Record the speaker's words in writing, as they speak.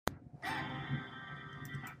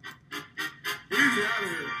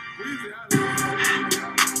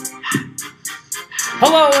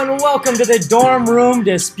Hello and welcome to the Dorm Room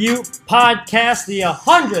Dispute Podcast. The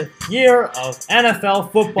 100th year of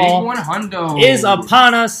NFL football is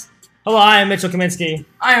upon us. Hello, I am Mitchell Kaminsky.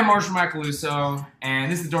 I am Marshall Macaluso,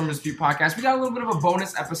 and this is the Dorm Room Dispute Podcast. We got a little bit of a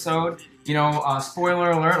bonus episode.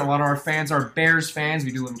 Spoiler alert, a lot of our fans are Bears fans.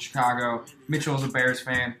 We do live in Chicago. Mitchell is a Bears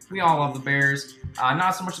fan. We all love the Bears.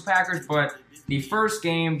 Not so much the Packers, but the first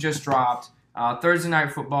game just dropped, Thursday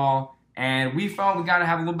Night Football, and we felt we got to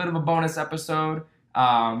have a little bit of a bonus episode.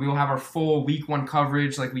 We will have our full week one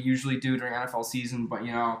coverage like we usually do during NFL season, but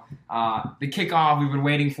the kickoff, we've been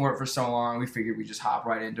waiting for it for so long, we figured we'd just hop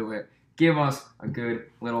right into it. Give us a good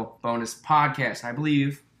little bonus podcast. I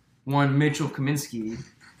believe one Mitchell Kaminsky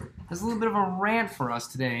has a little bit of a rant for us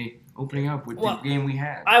today, opening up with the game we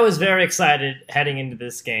had. I was very excited heading into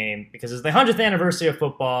this game because it's the 100th anniversary of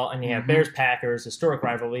football, and you have Bears-Packers, historic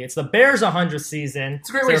rivalry. It's the Bears' 100th season. It's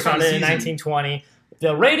a great way to start the season. In 1920.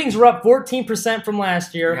 The ratings were up 14% from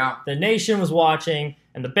last year. Yeah. The nation was watching,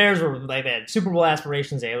 and the Bears they had Super Bowl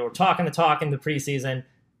aspirations. They were talking the talk in the preseason,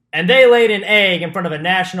 and they laid an egg in front of a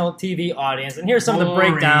national TV audience. And here's some of the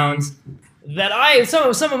breakdowns that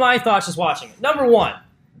some of my thoughts just watching it. Number one,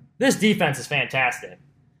 this defense is fantastic.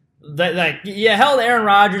 You held Aaron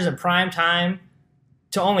Rodgers in prime time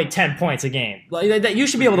to only 10 points a game. You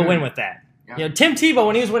should be able to win with that. Yeah. Tim Tebow,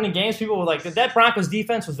 when he was winning games, people were like, that Broncos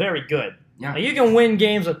defense was very good. Yeah. You can win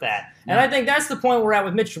games with that. And I think that's the point we're at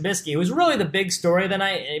with Mitch Trubisky, who's really the big story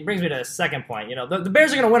tonight. It brings me to the second point. The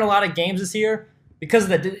Bears are going to win a lot of games this year because of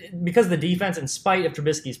the defense in spite of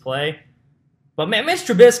Trubisky's play. But man, Mitch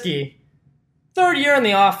Trubisky, third year in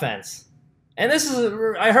the offense. And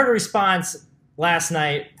I heard a response last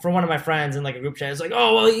night from one of my friends in a group chat. It's like,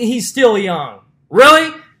 oh, well, he's still young.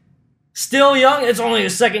 Really? Still young? It's only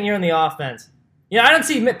his second year in the offense. I don't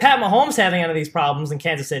see Pat Mahomes having any of these problems in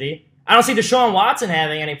Kansas City. I don't see Deshaun Watson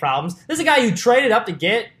having any problems. This is a guy you traded up to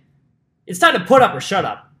get. It's time to put up or shut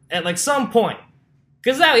up at some point.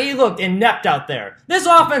 Because he looked inept out there. This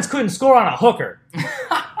offense couldn't score on a hooker.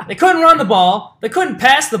 They couldn't run the ball. They couldn't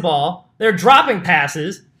pass the ball. They're dropping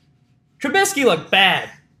passes. Trubisky looked bad.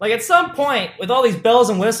 At some point, with all these bells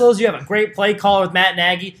and whistles, you have a great play caller with Matt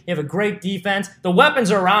Nagy. You have a great defense. The weapons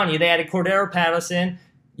are around you. They added Cordero Patterson.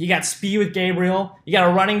 You got speed with Gabriel. You got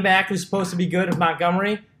a running back who's supposed to be good with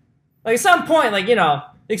Montgomery. At some point, the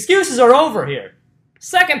excuses are over here.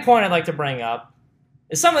 Second point I'd like to bring up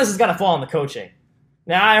is some of this has got to fall on the coaching.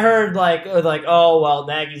 Now, I heard,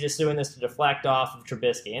 Nagy's just doing this to deflect off of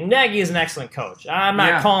Trubisky. And Nagy is an excellent coach. I'm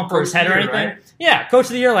not calling for his head or anything. Right? Yeah, coach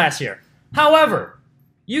of the year last year. However,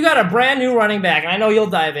 you got a brand new running back, and I know you'll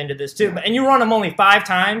dive into this too, and you run him only 5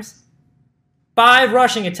 times. 5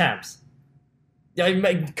 rushing attempts.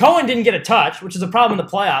 Cohen didn't get a touch, which is a problem in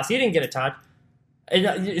the playoffs. He didn't get a touch.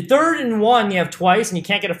 3rd and 1, you have twice, and you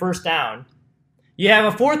can't get a first down. You have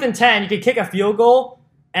a 4th and 10, you can kick a field goal,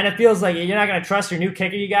 and it feels like you're not going to trust your new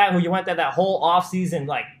kicker you got, who you went that whole offseason,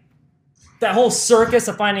 that whole circus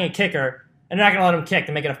of finding a kicker, and you're not going to let him kick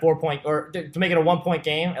to make it a 4-point, or to make it a 1-point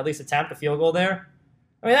game, at least attempt a field goal there.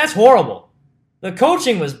 I mean, that's horrible. The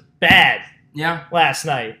coaching was bad last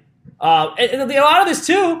night. And a lot of this,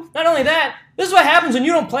 too, not only that, this is what happens when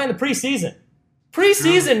you don't play in the preseason.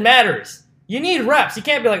 Preseason matters. You need reps. You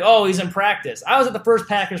can't be like, oh, he's in practice. I was at the first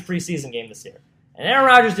Packers preseason game this year, and Aaron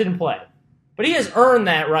Rodgers didn't play. But he has earned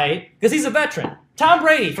that right because he's a veteran. Tom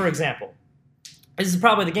Brady, for example. This is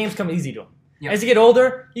probably the game's come easy to him. Yep. As you get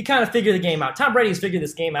older, you kind of figure the game out. Tom Brady's figured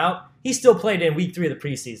this game out. He still played in week 3 of the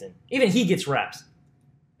preseason. Even he gets reps.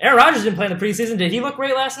 Aaron Rodgers didn't play in the preseason. Did he look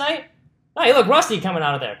great last night? No, he looked rusty coming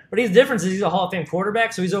out of there. But his difference is he's a Hall of Fame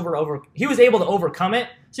quarterback, so he was able to overcome it.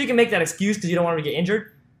 So you can make that excuse because you don't want him to get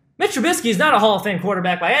injured. Mitch Trubisky is not a Hall of Fame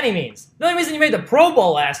quarterback by any means. The only reason he made the Pro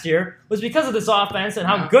Bowl last year was because of this offense and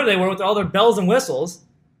how good they were with all their bells and whistles.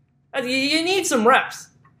 You need some reps.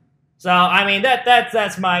 So, I mean,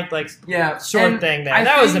 that's my short thing there.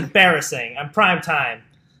 That was embarrassing on prime time.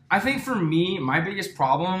 I think for me, my biggest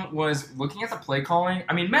problem was looking at the play calling.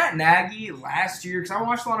 I mean, Matt Nagy last year, because I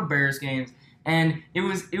watched a lot of Bears games, and it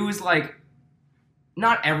was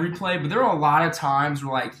not every play, but there were a lot of times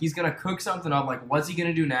where he's gonna cook something up. What's he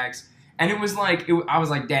gonna do next? And it was I was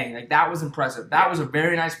like, dang, that was impressive. That was a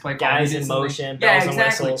very nice play call. Guys in motion, bells and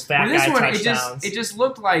whistles, fat guy touchdowns. It just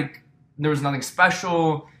looked like there was nothing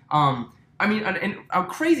special. I mean, and a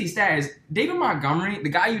crazy stat is David Montgomery, the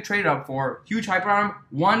guy you traded up for, huge hype around him,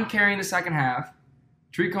 1 carry in the second half.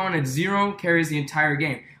 Tariq Cohen had 0 carries the entire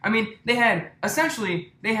game. I mean, they had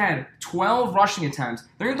 12 rushing attempts.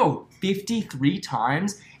 They're going to go 53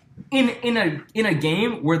 times in a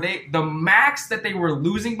game where the max that they were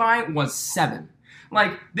losing by was 7.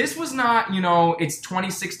 Like, this was not, it's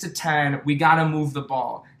 26-10, we got to move the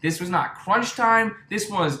ball. This was not crunch time. This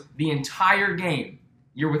was the entire game.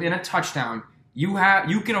 You're within a touchdown. You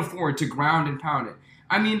can afford to ground and pound it.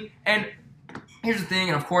 I mean, and here's the thing,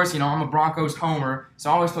 and of course, I'm a Broncos homer, so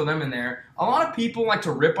I always throw them in there. A lot of people like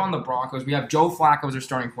to rip on the Broncos. We have Joe Flacco as their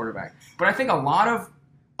starting quarterback. But I think a lot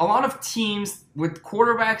of teams with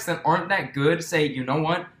quarterbacks that aren't that good say, you know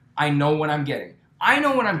what? I know what I'm getting. I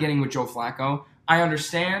know what I'm getting with Joe Flacco. I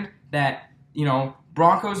understand that,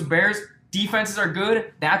 Broncos, Bears, defenses are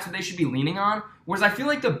good. That's what they should be leaning on. Whereas I feel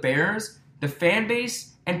like the Bears, the fan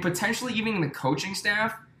base, and potentially even the coaching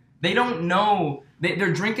staff, they don't know.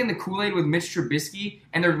 They're drinking the Kool-Aid with Mitch Trubisky,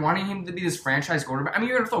 and they're wanting him to be this franchise quarterback. I mean,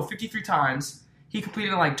 you're going to throw 53 times. He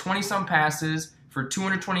completed like 20-some passes for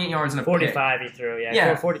 228 yards and a 45 pick. He threw, yeah.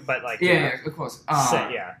 Yeah. 40, but like... Yeah, close.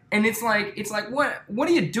 Yeah. And it's like, what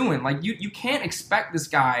are you doing? Like, you can't expect this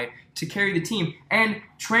guy to carry the team. And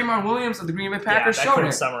Traymon Williams of the Green Bay Packers showed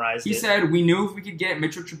it. Summarized he said, we knew if we could get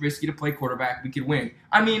Mitchell Trubisky to play quarterback, we could win.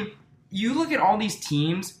 I mean, you look at all these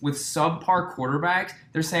teams with subpar quarterbacks,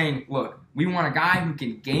 they're saying, look, we want a guy who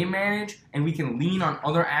can game manage and we can lean on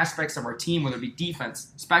other aspects of our team, whether it be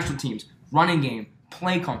defense, special teams, running game,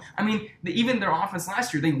 play calling. I mean, even their offense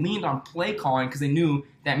last year, they leaned on play calling because they knew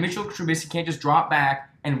that Mitchell Trubisky can't just drop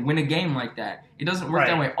back and win a game like that. It doesn't work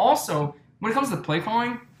that way. Also, when it comes to play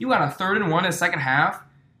calling, you got a 3rd and 1 in the second half,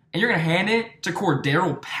 and you're going to hand it to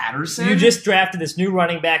Cordero Patterson? You just drafted this new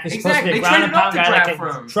running back who's supposed to be a ground and pound guy that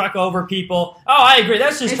can truck over people. Oh, I agree.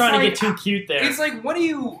 That's just trying to get too cute there. It's like,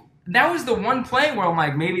 that was the one play where I'm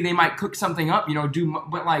like, maybe they might cook something up,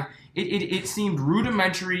 but like, it seemed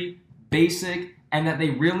rudimentary, basic, and that they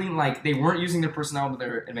really, they weren't using their personnel to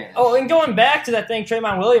their advantage. Oh, and going back to that thing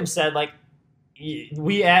Traymon Williams said,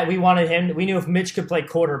 we wanted him, we knew if Mitch could play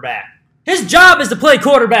quarterback. His job is to play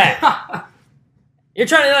quarterback. You're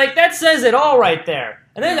trying to, that says it all right there.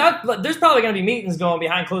 And then there's probably going to be meetings going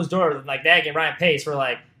behind closed doors with, Dag and Ryan Pace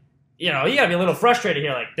where, you got to be a little frustrated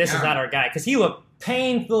here. This is not our guy. Because he looked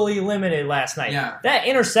painfully limited last night. Yeah. That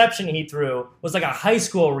interception he threw was like a high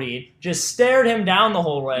school read. Just stared him down the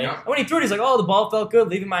whole way. Yeah. And when he threw it, he's like, oh, the ball felt good,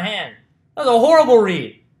 leaving my hand. That was a horrible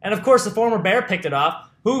read. And, of course, the former Bear picked it off,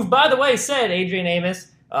 who, by the way, said, Adrian Amos,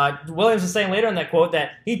 Williams was saying later in that quote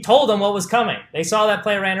that he told them what was coming. They saw that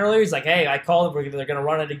play ran earlier. He's like, hey, I called it. They're going to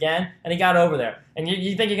run it again. And he got over there. And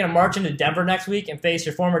you think you're going to march into Denver next week and face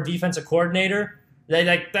your former defensive coordinator? There's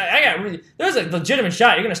a legitimate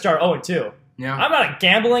shot. You're going to start 0-2. Yeah. I'm not a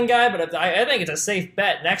gambling guy, but I think it's a safe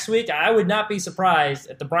bet. Next week, I would not be surprised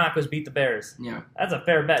if the Broncos beat the Bears. Yeah. That's a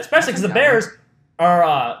fair bet. Especially because the Bears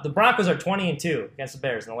are, the Broncos are 20-2 against the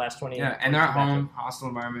Bears in the last 20 years. Yeah, and they're at home, hostile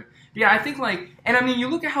environment. Yeah, I think and I mean, you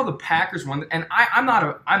look at how the Packers won, and I'm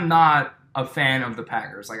not a fan of the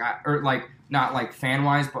Packers, not fan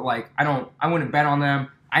wise, but I wouldn't bet on them.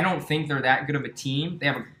 I don't think they're that good of a team. They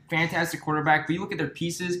have a fantastic quarterback, but you look at their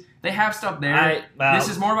pieces, they have stuff there. This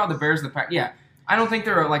is more about the Bears and the Packers. Yeah, I don't think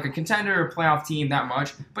they're a contender or playoff team that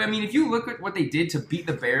much. But I mean, if you look at what they did to beat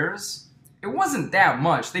the Bears, it wasn't that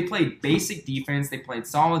much. They played basic defense, they played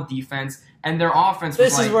solid defense, and their offense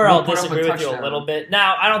was This is where I'll disagree with you a little bit.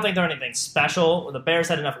 Now, I don't think they're anything special. The Bears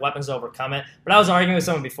had enough weapons to overcome it. But I was arguing with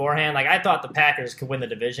someone beforehand. I thought the Packers could win the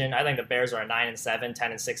division. I think the Bears are a 9-7,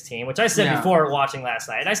 10-16, which I said before watching last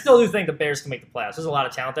night. And I still do think the Bears can make the playoffs. There's a lot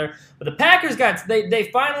of talent there. But the Packers they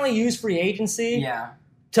finally used free agency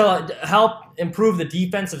to help improve the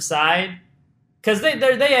defensive side. Because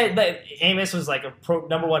Amos was like a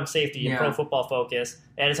number one safety in Pro Football Focus,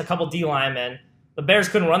 and it's a couple D linemen. The Bears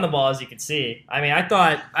couldn't run the ball, as you could see. I mean,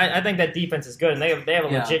 I think that defense is good, and they have a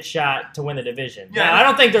legit shot to win the division. Yeah. Now, I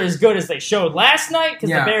don't think they're as good as they showed last night because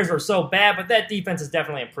the Bears were so bad, but that defense has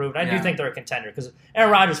definitely improved. I do think they're a contender because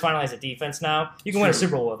Aaron Rodgers finally has a defense now. You can win a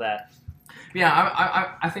Super Bowl with that.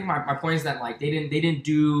 Yeah, I think my point is that they didn't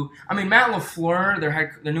do. I mean, Matt LaFleur,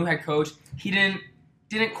 their new head coach, he didn't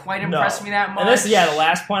quite impress me that much. And this, the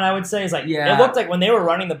last point I would say is it looked like when they were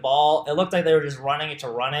running the ball, it looked like they were just running it to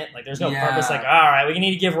run it. There's no purpose. All right, we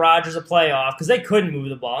need to give Rodgers a playoff because they couldn't move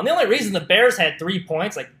the ball. And the only reason the Bears had 3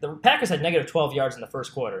 points, the Packers had negative 12 yards in the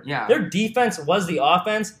first quarter. Yeah. Their defense was the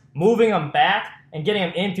offense, moving them back and getting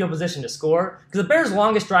them in field position to score. Because the Bears'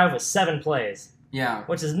 longest drive was 7 plays. Yeah.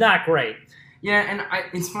 Which is not great. Yeah, and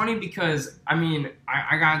it's funny because, I mean,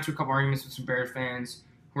 I got into a couple arguments with some Bears fans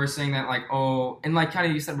who are saying that, and kind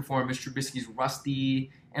of you said before, Mr. Trubisky's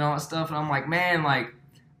rusty and all that stuff. And I'm like, man,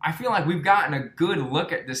 I feel like we've gotten a good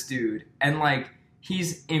look at this dude. And,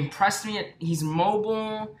 he's impressed me. He's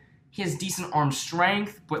mobile. He has decent arm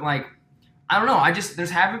strength. But, I don't know.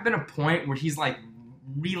 There's haven't been a point where he's,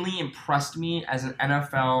 really impressed me as an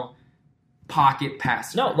NFL pocket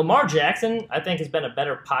passer. No, Lamar Jackson, I think, has been a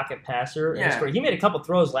better pocket passer in his career. He made a couple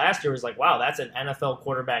throws last year. It was like, wow, that's an NFL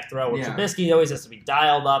quarterback throw. Where Trubisky always has to be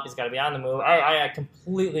dialed up. He's got to be on the move. I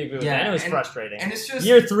completely agree with that. And it was frustrating. And it's just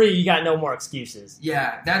year 3, you got no more excuses.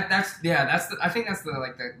 Yeah, I think that's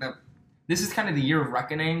the this is kind of the year of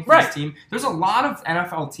reckoning for this team. There's a lot of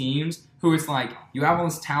NFL teams who it's like you have all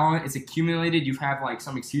this talent, it's accumulated. You've had like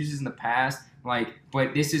some excuses in the past. Like,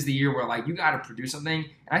 but this is the year where like you got to produce something,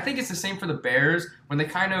 and I think it's the same for the Bears when they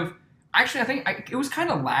kind of. Actually, I think it was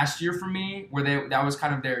kind of last year for me where that was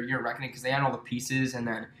kind of their year of reckoning because they had all the pieces, and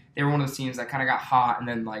then they were one of those teams that kind of got hot, and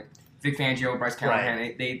then like Vic Fangio, Bryce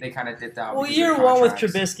Callahan, they kind of dipped out. Well, year 1 with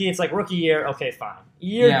Trubisky, it's like rookie year, okay, fine.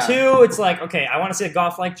 Year 2, it's like, okay, I want to see a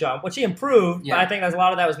golf-like jump, which he improved, but I think a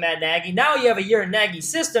lot of that was Matt Nagy. Now you have a year in Nagy's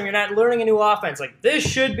system, you're not learning a new offense. Like, this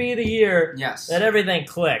should be the year that everything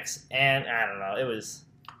clicks, and I don't know, it was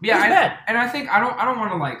bad. And I think I don't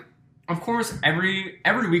want to like. Of course, every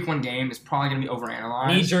week 1 game is probably going to be overanalyzed.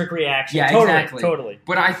 Knee-jerk reaction. Yeah, exactly. Totally.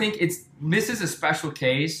 But I think this is a special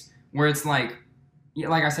case where it's like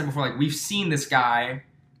I said before, like we've seen this guy,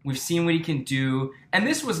 we've seen what he can do, and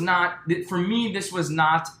this was not for me. This was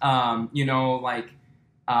not, I've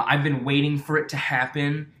been waiting for it to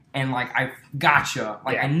happen, and like I gotcha,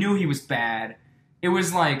 I knew he was bad. It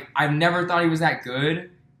was like I've never thought he was that good,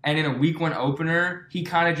 and in a week 1 opener, he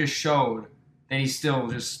kind of just showed that he's still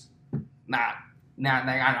just not.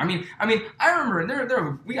 I mean, I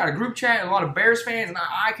remember we got a group chat, a lot of Bears fans, and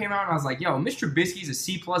I came out and I was like, "Yo, Mr. Trubisky's a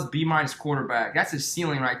C+, B- quarterback. That's his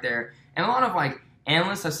ceiling right there." And a lot of like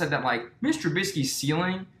analysts have said that like Mr. Trubisky's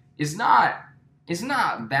ceiling is not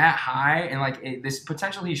that high, and this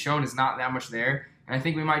potential he's shown is not that much there. And I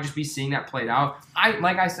think we might just be seeing that played out.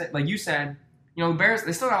 Like you said, the Bears,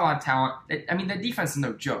 they still got a lot of talent. That defense is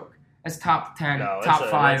no joke. That's top 10, top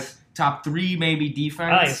 5. Top 3 maybe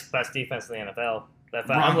defense. I think it's the best defense in the NFL.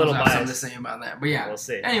 I'm a little biased. Something to say about that, but yeah, we'll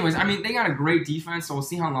see. Anyways, they got a great defense, so we'll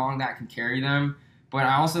see how long that can carry them. But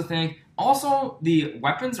I also think the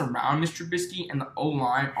weapons around Mr. Trubisky and the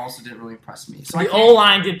O-line also didn't really impress me. So the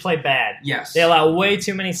O-line did play bad. Yes, they allow way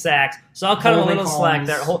too many sacks, so I'll cut them a little slack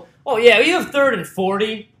there. Oh yeah, you have 3rd and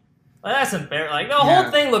 40. Well, that's embarrassing. The whole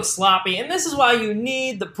thing looks sloppy, and this is why you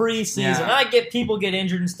need the preseason. Yeah. I get people get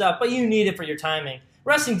injured and stuff, but you need it for your timing.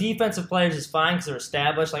 Resting defensive players is fine because they're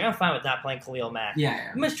established. I'm fine with not playing Khalil Mack.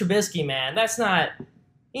 Yeah. Mr. Trubisky, man, that's not.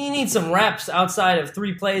 He needs some reps outside of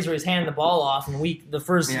 3 plays where he's handing the ball off in the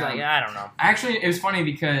first. I don't know. Actually, it was funny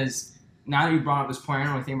because now that you brought up this point, I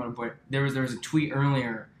don't really think about it, but there was a tweet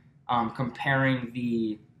earlier comparing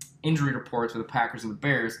the injury reports for the Packers and the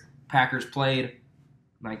Bears. Packers played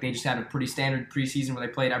they just had a pretty standard preseason where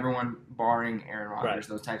they played everyone barring Aaron Rodgers,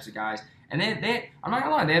 those types of guys, and they I'm not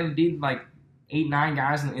gonna lie, they had 8, 9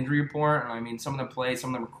 guys in the injury report. Some of them played,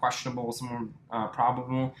 some of them were questionable, some of them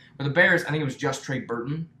probable. But the Bears, I think it was just Trey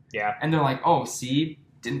Burton. Yeah. And they're like, oh, see,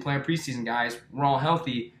 didn't play a preseason, guys. We're all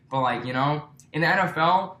healthy. But, in the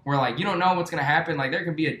NFL, where, you don't know what's going to happen. There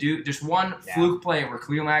could be just one fluke play where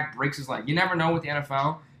Khalil Mack breaks his leg. You never know with the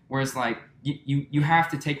NFL, where it's you have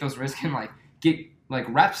to take those risks and, get,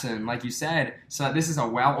 reps in, like you said, so that this is a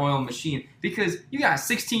well-oiled machine. Because you got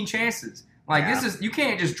 16 chances. This is, you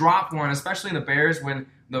can't just drop one, especially in the Bears when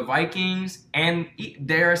the Vikings and,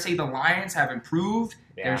 dare I say, the Lions have improved.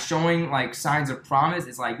 Yeah. They're showing, signs of promise.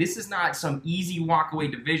 It's this is not some easy walk-away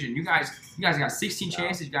division. You guys got 16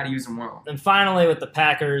 chances. You got to use them well. And finally, with the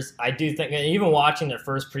Packers, I do think, even watching their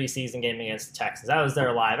first preseason game against the Texans, I was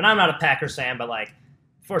there live. And I'm not a Packers fan, but,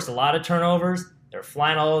 forced a lot of turnovers. They're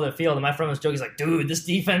flying all over the field. And my friend was joking. He's like, dude, this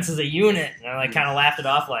defense is a unit. And I, kind of laughed it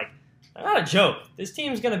off not a joke. This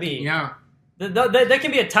team's going to be... Yeah. They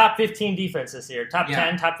can be a top 15 defense this year. Top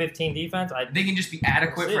 10, top 15 defense. They can just be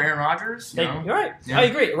adequate for Aaron Rodgers. You're right. Yeah. I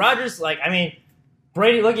agree. Rodgers,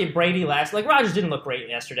 Brady, look at Brady last. Rodgers didn't look great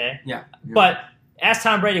yesterday. Yeah. But ask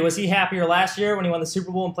Tom Brady, was he happier last year when he won the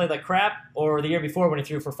Super Bowl and played like crap, or the year before when he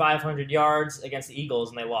threw for 500 yards against the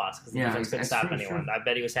Eagles and they lost because the defense couldn't stop anyone? I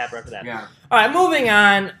bet he was happier after that. Yeah. All right, moving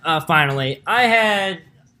on, finally. I had...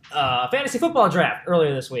 fantasy football draft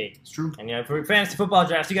earlier this week. It's true. And for fantasy football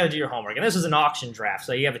drafts, you got to do your homework. And this was an auction draft,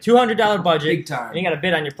 so you have a $200 budget. Big time. And you got to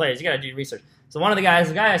bid on your players. You got to do your research. So one of the guy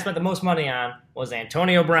I spent the most money on was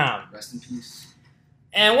Antonio Brown. Rest in peace.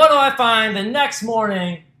 And what do I find the next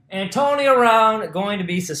morning? Antonio Brown going to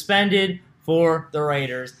be suspended for the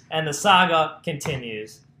Raiders, and the saga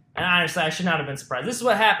continues. And honestly, I should not have been surprised. This is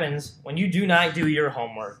what happens when you do not do your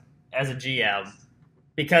homework as a GM.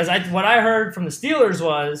 Because what I heard from the Steelers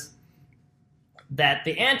was that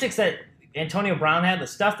the antics that Antonio Brown had, the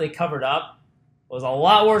stuff they covered up, was a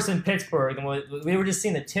lot worse in Pittsburgh, and we were just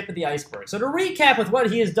seeing the tip of the iceberg. So to recap with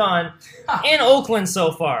what he has done in Oakland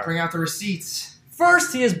so far. Bring out the receipts.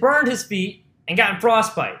 First, he has burned his feet and gotten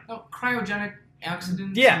frostbite. Oh, cryogenic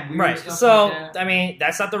accidents. Yeah, right. So, like I mean,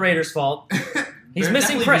 that's not the Raiders' fault. He's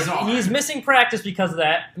missing practice because of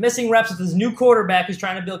that. Missing reps with his new quarterback who's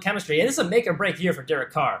trying to build chemistry. And this is a make or break year for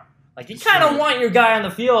Derek Carr. Like, you kind of want your guy on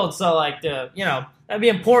the field, so, like, that'd be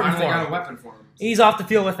important for him. Got a weapon for him. He's off the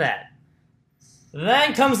field with that.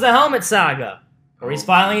 Then comes the helmet saga, where he's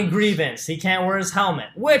filing a grievance. He can't wear his helmet,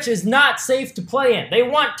 which is not safe to play in. They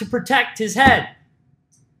want to protect his head.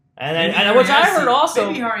 And which I heard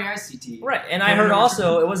also, maybe REICT. Right, and I heard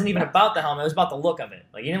also it wasn't even about the helmet; it was about the look of it.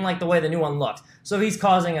 Like he didn't like the way the new one looked, so he's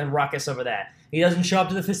causing a ruckus over that. He doesn't show up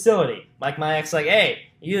to the facility. Mike Mayock's like, "Hey,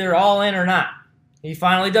 either all in or not." He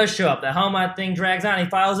finally does show up. The helmet thing drags on. He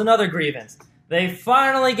files another grievance. They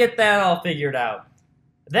finally get that all figured out.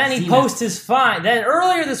 Then he posts his fine. Then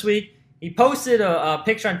earlier this week, he posted a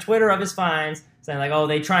picture on Twitter of his fines, saying like, "Oh,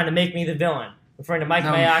 they trying to make me the villain," referring to Mike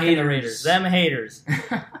Mayock and the Raiders. Them haters.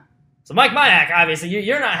 So Mike Mayock, obviously,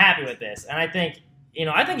 you're not happy with this, and I think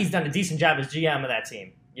he's done a decent job as GM of that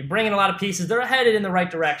team. You bring in a lot of pieces; they're headed in the right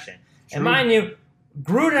direction. True. And mind you,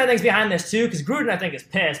 Gruden I think is behind this too, because Gruden I think is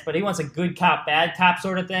pissed, but he wants a good cop, bad cop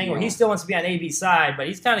sort of thing, where he still wants to be on AB's side, but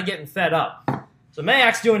he's kind of getting fed up. So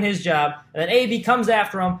Mayock's doing his job, and then AB comes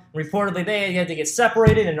after him. And reportedly, they had to get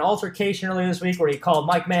separated in an altercation earlier this week where he called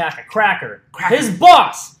Mike Mayock a cracker. His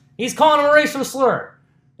boss. He's calling him a racial slur.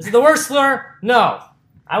 Is it the worst slur? No.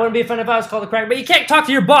 I wouldn't be offended if I was called a cracker, but you can't talk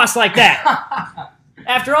to your boss like that.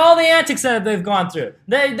 After all the antics that they've gone through,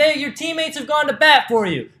 your teammates have gone to bat for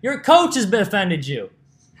you. Your coach has offended you.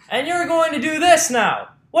 And you're going to do this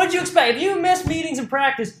now. What did you expect? If you miss meetings and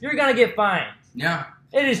practice, you're going to get fined. Yeah.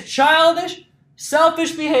 It is childish,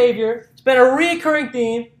 selfish behavior. It's been a recurring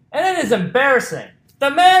theme, and it is embarrassing. The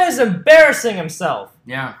man is embarrassing himself.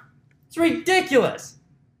 Yeah. It's ridiculous.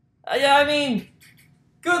 I mean,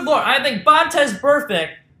 good Lord. I think Vontaze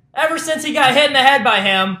Burfict, ever since he got hit in the head by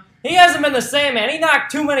him, he hasn't been the same, man. He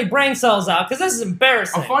knocked too many brain cells out because this is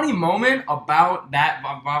embarrassing. A funny moment about that,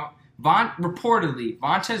 reportedly,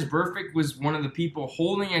 Vontaze Burfict was one of the people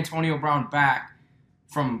holding Antonio Brown back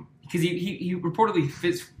because he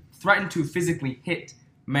reportedly threatened to physically hit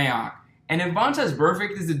Mayock. And if Vontaze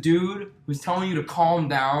Burfict is the dude who's telling you to calm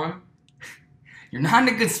down, you're not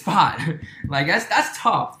in a good spot. Like, that's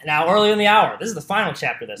tough. Now, early in the hour, this is the final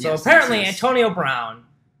chapter of this. So apparently Antonio Brown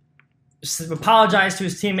apologized to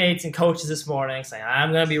his teammates and coaches this morning, saying,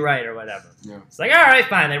 I'm going to be right or whatever. Yeah. It's like, all right,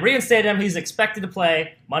 fine. They reinstated him. He's expected to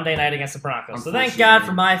play Monday night against the Broncos. So thank God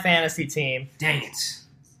for my fantasy team. Dang it.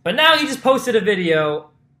 But now he just posted a video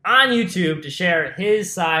on YouTube to share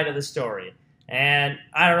his side of the story. And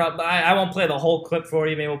I don't know, I won't play the whole clip for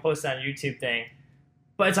you. Maybe we'll post it on a YouTube thing.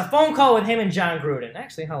 But it's a phone call with him and John Gruden.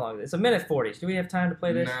 Actually, how long is it? It's 1:40. Do we have time to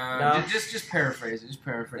play this? No. Just paraphrase it. Just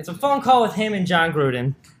paraphrase it. It's a phone call with him and John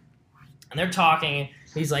Gruden. And they're talking.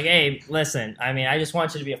 He's like, hey, listen, I mean, I just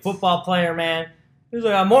want you to be a football player, man. He's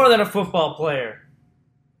like, I'm more than a football player.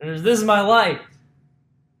 And this is my life.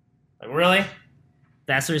 Like, really?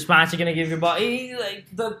 That's the response you're going to give your boss?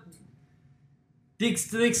 To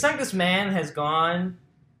the extent this man has gone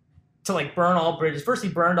to, like, burn all bridges. First, he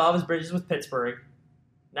burned all of his bridges with Pittsburgh.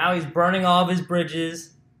 Now he's burning all of his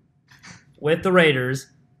bridges with the Raiders.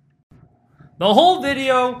 The whole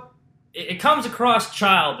video, it comes across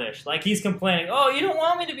childish. Like he's complaining, oh, you don't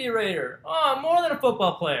want me to be a Raider. Oh, I'm more than a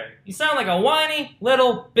football player. You sound like a whiny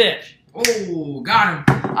little bitch. Oh, got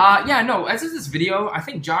him. As of this video, I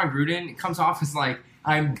think John Gruden comes off as like,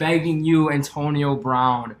 I'm begging you, Antonio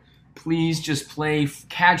Brown, please just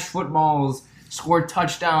catch footballs, score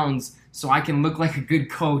touchdowns, so I can look like a good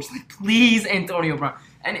coach. Like, please, Antonio Brown.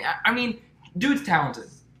 And, I mean, dude's talented.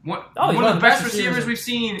 One of the best receivers we've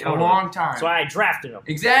seen in a long time. That's why I drafted him.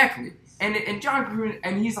 Exactly. And John Gruden,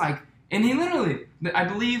 and he's like, and he literally, I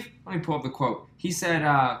believe, let me pull up the quote. He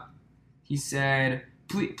said,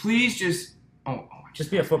 please just,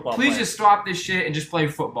 just be a football player. Please just stop this shit and just play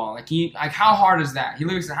football. Like how hard is that? He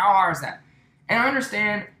literally said, how hard is that? And I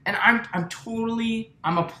understand, and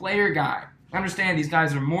I'm a player guy. I understand these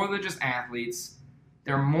guys are more than just athletes.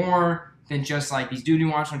 They're more than just like these dudes you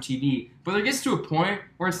watch on TV. But it gets to a point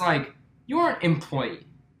where it's like, you're an employee.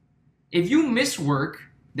 If you miss work,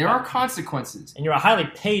 there are consequences. And you're a highly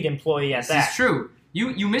paid employee at that. This is true.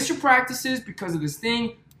 You miss your practices because of this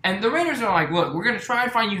thing, and the Raiders are like, look, we're going to try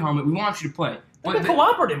and find you a helmet. We want you to play. They've been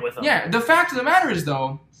cooperative with them. Yeah, the fact of the matter is,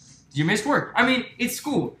 though, you missed work. I mean, it's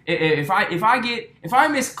school. If I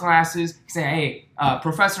miss classes, say, hey,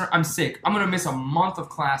 professor, I'm sick. I'm going to miss a month of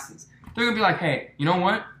classes. They're going to be like, hey, you know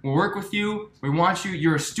what? We'll work with you. We want you.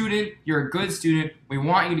 You're a student. You're a good student. We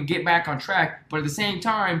want you to get back on track. But at the same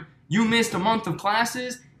time, you missed a month of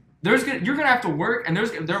classes. You're gonna have to work, and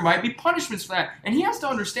there might be punishments for that. And he has to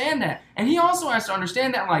understand that. And he also has to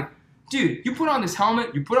understand that, like, dude, you put on this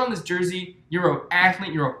helmet, you put on this jersey, you're an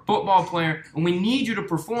athlete, you're a football player, and we need you to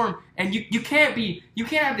perform. And you can't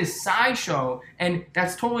have this sideshow, and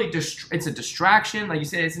that's totally it's a distraction. Like you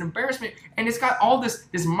said, it's an embarrassment, and it's got all this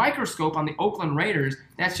microscope on the Oakland Raiders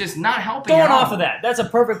that's just not helping. Going off of that, that's a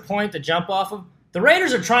perfect point to jump off of. The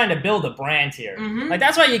Raiders are trying to build a brand here. Mm-hmm. Like,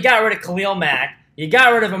 that's why you got rid of Khalil Mack. You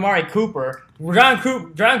got rid of Amari Cooper. John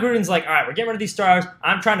Gruden's like, all right, we're getting rid of these stars.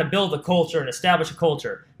 I'm trying to build a culture and establish a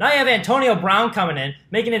culture. Now you have Antonio Brown coming in,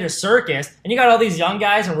 making it a circus, and you got all these young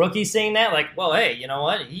guys and rookies saying that, like, well, hey, you know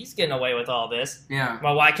what? He's getting away with all this. Yeah.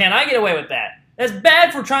 Well, why can't I get away with that? That's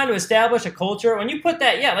bad for trying to establish a culture. When you put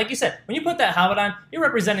that, like you said, when you put that helmet on, you're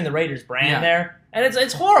representing the Raiders brand there, and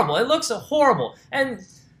it's horrible. It looks horrible. And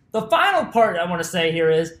the final part I want to say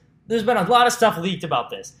here is, there's been a lot of stuff leaked about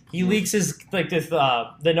this. He leaks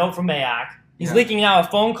the note from Mayock. He's leaking now a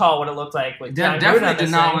phone call, what it looked like. With John definitely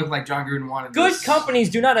did not look like John Gruden wanted Good this. companies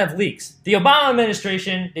do not have leaks. The Obama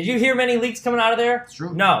administration, did you hear many leaks coming out of there? It's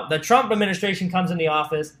true. No. The Trump administration comes in the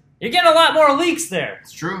office. You're getting a lot more leaks there.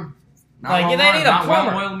 It's true. They need a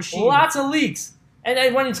plumber. Lots of leaks.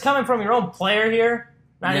 And when it's coming from your own player here,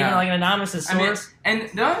 not even like an anonymous source. And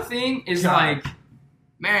the other thing is like,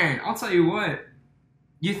 man, I'll tell you what.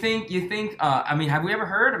 You think, have we ever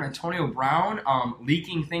heard of Antonio Brown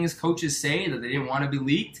leaking things coaches say that they didn't want to be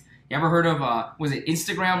leaked? You ever heard of, was it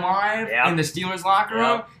Instagram Live in the Steelers locker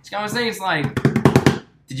room? This guy was saying, it's like,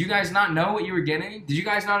 did you guys not know what you were getting? Did you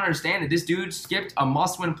guys not understand that this dude skipped a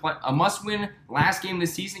must-win last game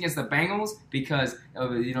this season against the Bengals because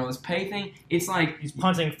of, this pay thing? It's like... He's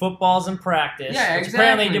punting footballs in practice. Yeah, which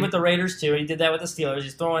apparently he did with the Raiders, too. He did that with the Steelers.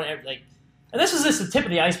 He's throwing, and this is just the tip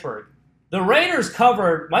of the iceberg. The Raiders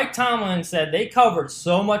Mike Tomlin said they covered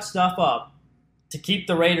so much stuff up to keep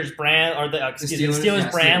the Raiders brand, or the Steelers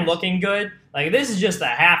brand looking good. Like, this is just a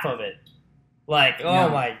half of it. Like,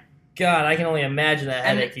 my God, I can only imagine that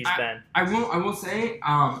headache he's been. I will say,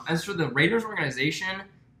 as for the Raiders organization,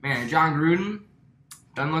 man, John Gruden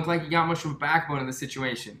doesn't look like he got much of a backbone in the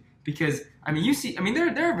situation. Because, there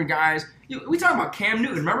have been guys, we talk about Cam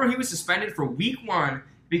Newton. Remember, he was suspended for week 1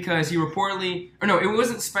 because he reportedly, it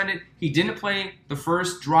wasn't suspended. He didn't play the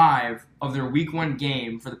first drive of their week 1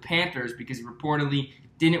 game for the Panthers because he reportedly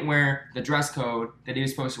didn't wear the dress code that he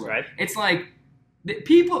was supposed to wear. Right. It's like,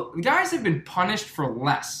 guys have been punished for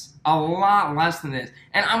less, a lot less than this.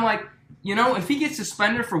 And I'm like, if he gets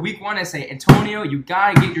suspended for week 1, I say, Antonio, you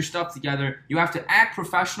got to get your stuff together. You have to act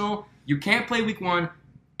professional. You can't play week 1.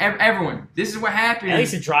 Everyone, this is what happens. At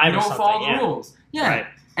least a drive you don't follow the rules. Yeah. Right.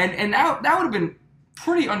 And that would have been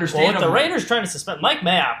pretty understandable. Well, if the Raiders trying to suspend, Mike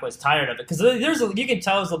Mayock was tired of it because you can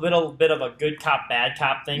tell there's a little bit of a good cop, bad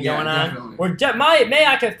cop thing going on. Definitely. Where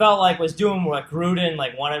Mayock, it felt like, was doing what Gruden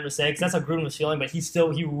wanted him to say, because that's how Gruden was feeling. But he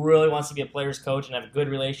really wants to be a player's coach and have a good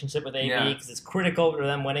relationship with AB because it's critical for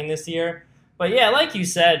them winning this year. But yeah, like you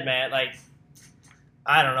said, man, like,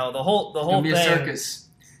 I don't know, the whole it's gonna thing. Be a circus.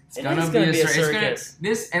 It's gonna be a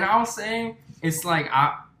circus. And I'll say it's like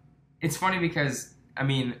it's funny because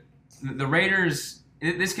the Raiders.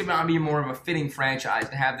 This could not be more of a fitting franchise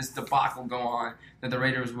to have this debacle go on that the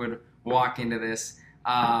Raiders would walk into this.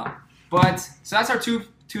 So that's our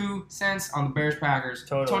two cents on the Bears-Packers.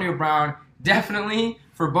 Totally. Antonio Brown, definitely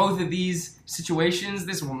for both of these situations,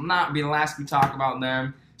 this will not be the last we talk about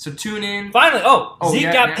them. So tune in. Finally,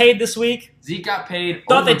 Zeke got paid this week. Zeke got paid.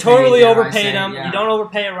 Thought they totally overpaid him. Yeah. You don't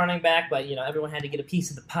overpay a running back, but everyone had to get a piece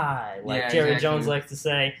of the pie, like Jerry Jones likes to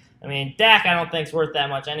say. Dak, I don't think is worth that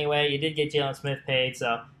much anyway. You did get Jalen Smith paid,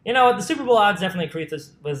 so the Super Bowl odds definitely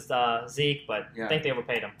increased with Zeke, but I think they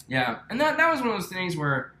overpaid him. Yeah, and that was one of those things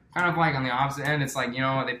where kind of like on the opposite end, it's like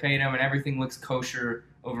they paid him and everything looks kosher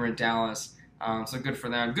over in Dallas. So good for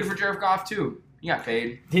them. Good for Jared Goff too. He got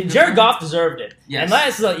paid. Jared Goff deserved it. Yes.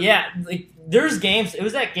 And there's games. It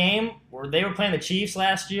was that game where they were playing the Chiefs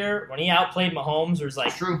last year when he outplayed Mahomes. It was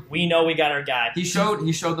like, true. We know we got our guy. He showed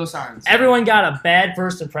those signs. Everyone got a bad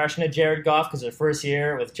first impression of Jared Goff because their first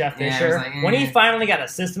year with Jeff Fisher. When he finally got a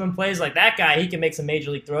system in place, like that guy, he can make some major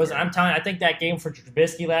league throws. And I'm telling you, I think that game for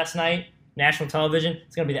Trubisky last night, national television,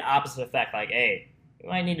 it's going to be the opposite effect. Like, hey, we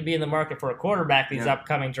might need to be in the market for a quarterback these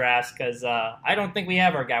upcoming drafts because I don't think we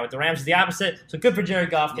have our guy. With the Rams, it's the opposite. So good for Jared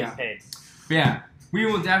Goff getting paid. Yeah. We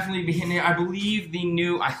will definitely be hitting it. I believe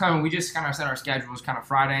we just kind of set our schedules kind of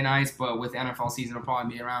Friday nights, but with NFL season, it'll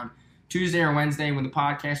probably be around Tuesday or Wednesday when the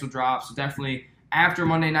podcast will drop. So definitely after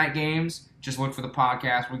Monday night games, just look for the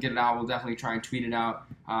podcast. We'll get it out. We'll definitely try and tweet it out,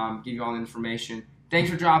 give you all the information. Thanks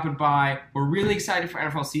for dropping by. We're really excited for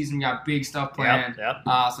NFL season. We got big stuff planned. Yep.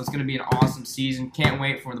 So it's going to be an awesome season. Can't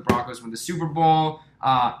wait for the Broncos to win the Super Bowl.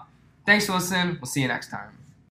 Thanks for listening. We'll see you next time.